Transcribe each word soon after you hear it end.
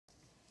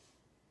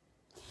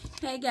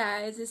Hey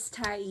guys, it's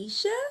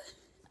Taisha.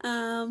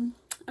 I'm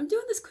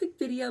doing this quick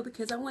video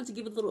because I want to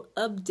give a little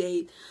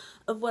update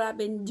of what I've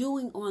been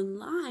doing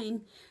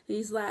online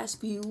these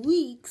last few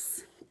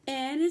weeks.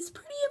 And it's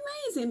pretty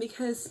amazing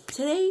because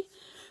today,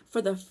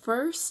 for the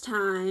first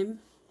time,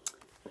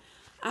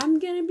 I'm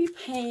going to be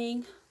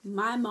paying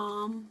my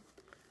mom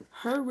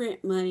her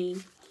rent money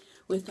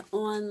with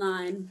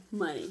online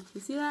money.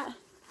 You see that?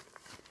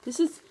 This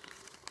is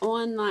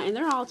online, and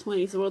they're all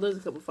 20, so well, there's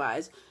a couple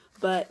fives,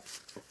 but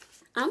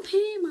I'm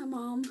paying my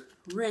mom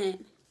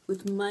rent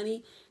with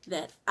money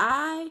that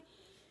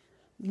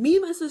me,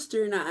 my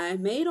sister, and I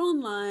made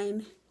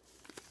online.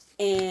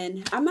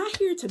 And I'm not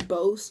here to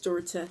boast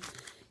or to,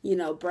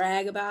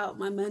 brag about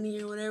my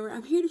money or whatever.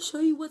 I'm here to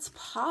show you what's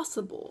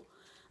possible.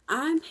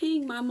 I'm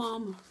paying my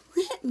mom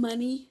rent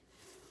money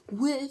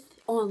with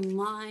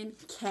online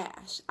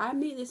cash. I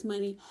made this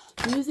money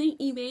using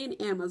eBay and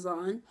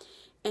Amazon,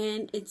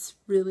 and it's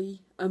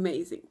really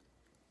amazing.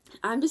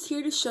 I'm just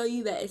here to show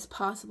you that it's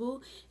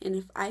possible, and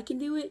if I can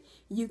do it,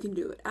 you can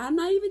do it. I'm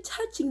not even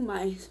touching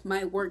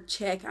my work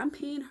check. I'm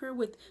paying her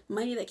with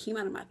money that came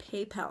out of my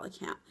PayPal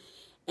account,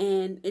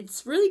 and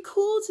it's really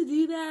cool to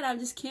do that. I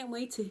just can't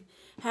wait to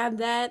have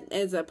that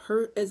as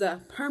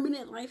a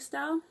permanent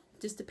lifestyle,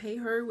 just to pay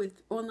her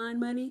with online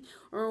money.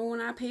 Or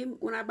when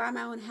I buy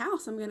my own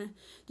house, I'm gonna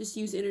just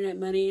use internet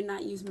money and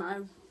not use my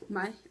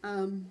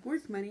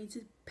work money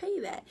to pay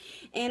that.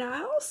 And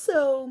I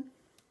also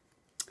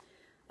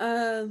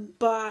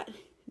bought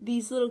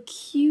these little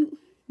cute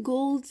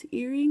gold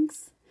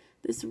earrings.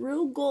 This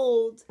real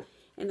gold,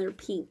 and they're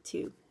pink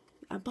too.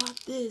 I bought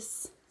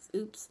this.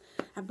 Oops.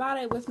 I bought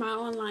it with my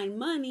online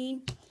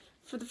money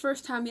for the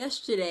first time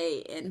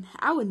yesterday, and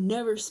I would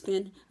never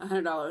spend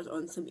 $100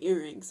 on some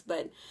earrings,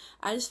 but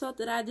I just felt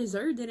that I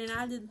deserved it, and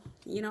I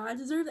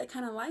deserve that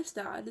kind of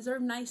lifestyle. I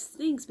deserve nice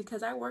things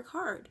because I work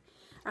hard.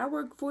 I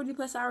work 40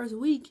 plus hours a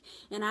week,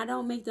 and I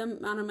don't make the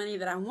amount of money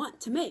that I want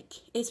to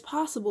make. It's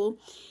possible,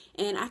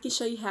 and I can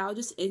show you how.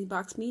 Just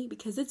inbox me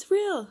because it's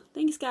real.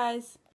 Thanks, guys.